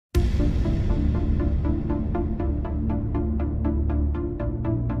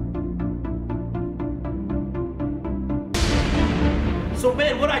So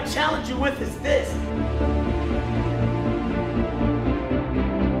man, what I challenge you with is this.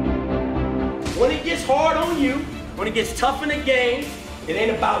 When it gets hard on you, when it gets tough in the game, it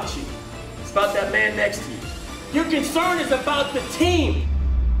ain't about you. It's about that man next to you. Your concern is about the team.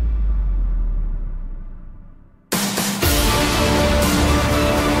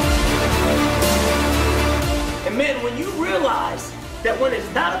 And man, when you realize that when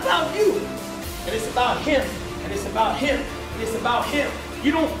it's not about you, and it's about him, and it's about him, and it's about him,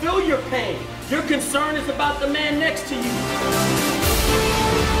 you don't feel your pain. Your concern is about the man next to you.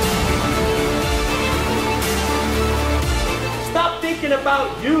 Stop thinking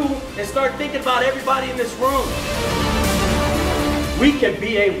about you and start thinking about everybody in this room. We can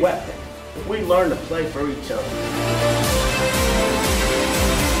be a weapon if we learn to play for each other.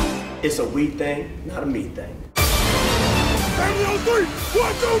 It's a we thing, not a me thing. Family on three!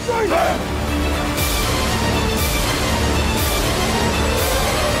 1, 2, 3!